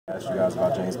Asked you guys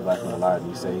about James Blackman a lot, and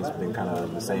you say he's been kind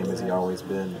of the same as he always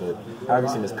been. But how have you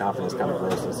seen his confidence kind of grow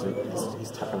since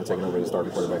he's kind of taken over the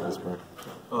starting quarterback this spring?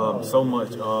 So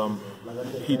much.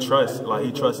 He trusts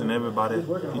in everybody.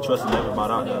 He trusts in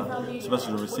everybody out there,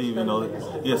 especially the receiver. You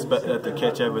know, he expect that to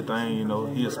catch everything. You know,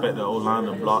 he expect the O-line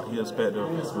to block. He expect the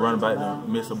running back to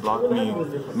miss a block.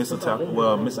 Miss a tackle.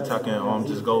 Well, miss a tackle and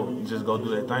just go do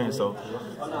their thing. So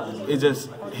it's just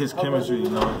his chemistry. You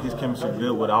know, his chemistry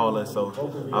good with all of us. So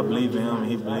I believe in him, and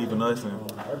he believes in us,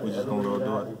 and we just gonna go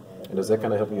do it. And does that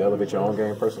kind of help you elevate your own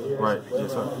game personally? Right.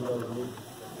 Yes, sir.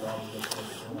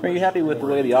 Are you happy with the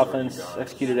way the offense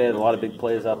executed it? A lot of big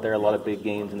plays out there, a lot of big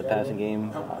games in the passing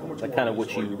game. Is that kind of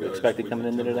what you expected coming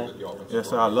into today? Yes,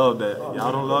 sir. I love that.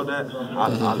 Y'all don't love that? I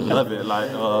love it.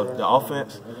 Like the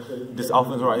offense, this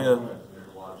offense right here.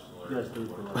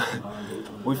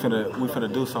 we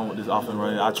finna do something with this offense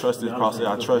right here. I trust this process.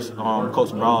 I trust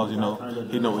Coach Browns. You know,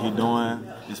 he know what he's doing.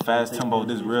 This fast tempo,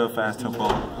 this real fast tempo,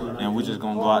 and we just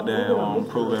gonna go out there and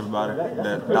prove everybody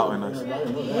that doubting us.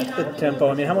 What's the tempo?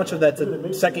 I mean, how much of that's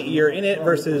a second year in it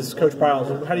versus Coach Browns?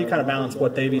 How do you kind of balance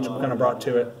what they've each kind of brought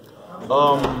to it?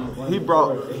 He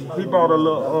brought a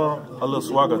little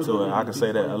swagger to it. I can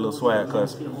say that, a little swag,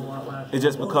 because it's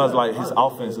just because like his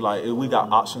offense, like we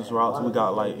got options routes, we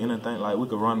got like anything, like we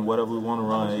could run whatever we want to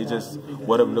run. It's just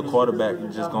whatever the quarterback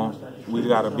we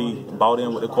gotta be bought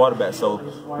in with the quarterback, so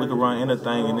we can run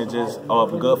anything, and it's just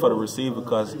good for the receiver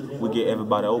because we get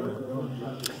everybody open.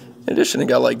 In addition to a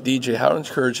guy like DJ, how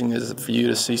encouraging is it for you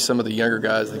to see some of the younger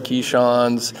guys, the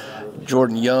Keyshawn's,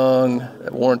 Jordan Young,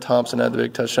 Warren Thompson had the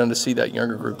big touchdown, to see that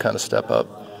younger group kind of step up?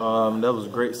 That was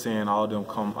great seeing all of them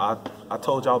come. I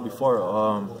told y'all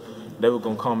before they were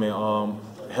going to come and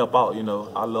help out. You know,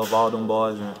 I love all them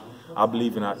boys, and I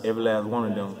believe in every last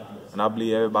one of them. And I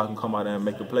believe everybody can come out there and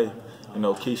make a play. You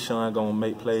know, Keyshawn gonna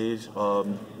make plays,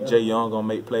 Jay Young gonna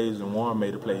make plays, and Warren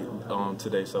made a play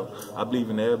today. So I believe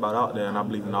in everybody out there, and I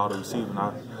believe in all the receivers.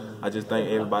 I just think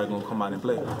everybody gonna come out and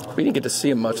play. We didn't get to see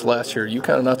him much last year. You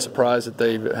kind of not surprised that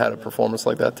they had a performance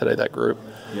like that today, that group?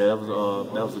 Yeah, that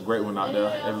was a great one out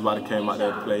there. Everybody came out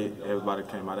there to play. Everybody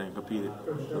came out there and competed.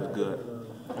 It was good.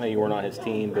 I know you weren't on his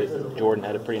team, but Jordan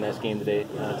had a pretty nice game today,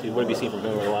 too. What have you seen from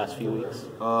him over the last few weeks?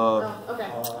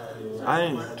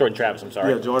 Jordan Travis, I'm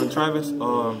sorry. Yeah, Jordan Travis.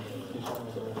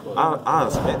 I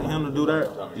expect him to do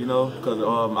that, you know, because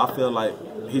I feel like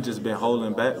he just been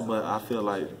holding back, but I feel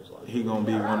like he going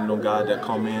to be one of them guys that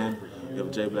come in.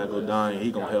 If Jay Black go down,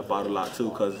 he going to help out a lot, too,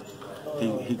 because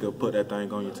he could put that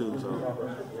thing on you, too. So,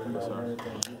 yes, sir.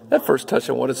 That first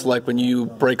touchdown, what it's like when you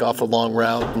break off a long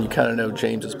route and you kind of know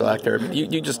James is back there.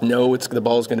 You just know the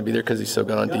ball's going to be there because he's so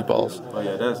good on deep balls. Oh,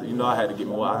 yeah, I had to get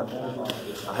more.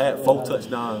 I had 4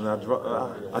 touchdowns, and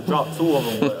I dropped 2 of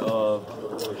them, but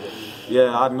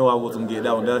yeah, I knew I wasn't going to get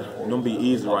that one. That going to be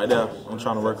easy right there. I'm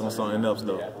trying to work on something else,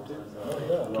 though.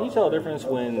 Can you tell the difference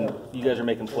when you guys are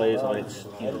making plays when it's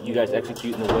you guys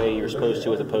execute in the way you're supposed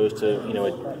to, as opposed to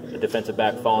a defensive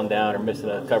back falling down or missing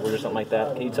a coverage or something like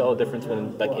that? Can you tell the difference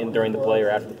when during the play or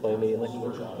after the play immediately?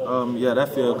 Yeah,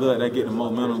 that feel good. That get the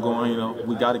momentum going. You know,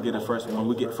 we got to get it first. When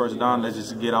we get first down, let's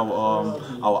just get our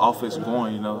offense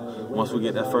going. You know, once we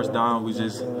get that first down,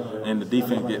 and the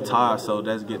defense get tired. So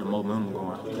let's get the momentum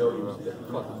going.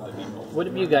 What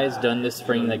have you guys done this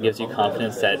spring that gives you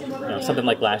confidence that something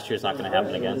like last year is not going to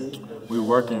happen again? We're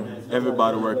working.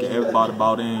 Everybody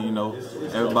bought in. You know,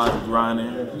 everybody's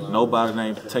grinding. Nobody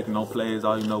ain't taking no plays.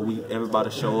 Everybody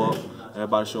show up.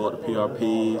 Everybody show up. The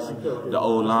PRPs, the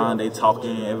O-line, they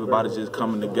talking. Everybody just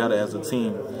coming together as a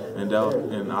team. And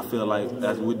I feel like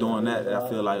as we're doing that, I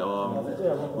feel like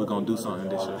we're gonna do something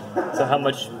this year. So how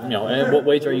much, and in what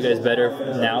ways are you guys better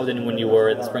now than when you were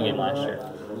at the spring game last year?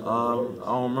 I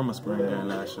don't remember spring game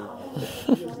last year.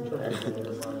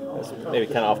 Maybe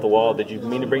kind of off the wall. Did you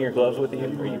mean to bring your gloves with you?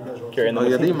 Or you carrying them? Oh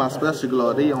yeah, these my special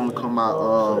gloves. These only come out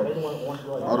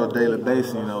on a daily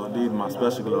basis. You know, these are my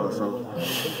special gloves. So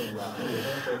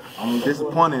I'm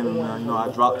disappointed.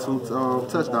 I dropped 2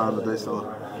 touchdowns today. So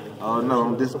no,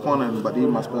 I'm disappointed. But these are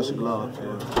my special gloves.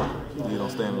 Yeah. You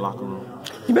don't stay in the locker room.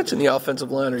 You mentioned the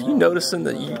offensive line. Are you noticing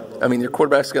that your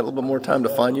quarterback's got a little bit more time to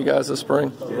find you guys this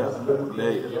spring? Yeah,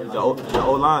 the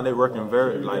O-line, they working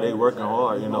they working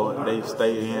hard. You know, they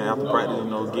stay in after practice. You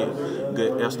know, get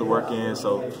good extra work in.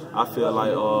 So I feel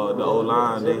like the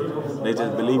O-line, they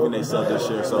just believe in themselves this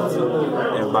year. So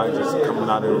everybody just coming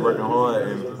out there and working hard,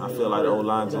 and I feel like the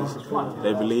O-line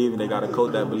they believe, and they got a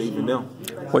coach that believe in them.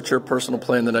 What's your personal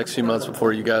plan the next few months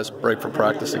before you guys break for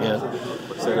practice again?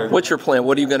 What's your plan?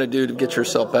 What are you going to do to get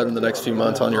yourself better in the next few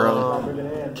months on your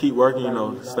own? Keep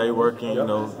working, stay working,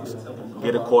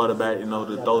 get a quarterback, you know,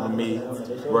 to throw to me,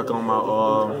 work on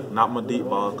my, not my deep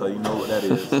ball, because you know what that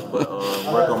is, but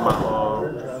work on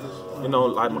my, you know,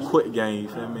 like my quick game, you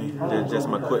feel me? Just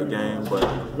my quick game, but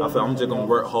I feel I'm just going to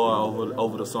work hard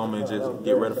over the summer and just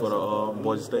get ready for the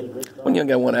Boise State. One young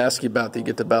guy I want to ask you about, you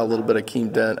get to battle a little bit of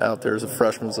Keem Dent out there as a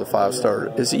freshman, as a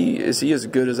 5-star. Is he as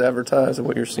good as advertised and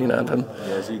what you're seeing out of him?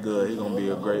 Yes, he's good. He's gonna be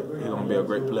a great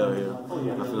player here.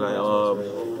 I feel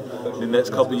like the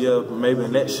next couple of years, maybe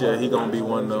next year, he's gonna be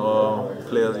one of the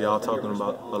players y'all talking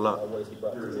about a lot.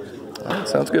 All right,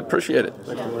 sounds good. Appreciate it.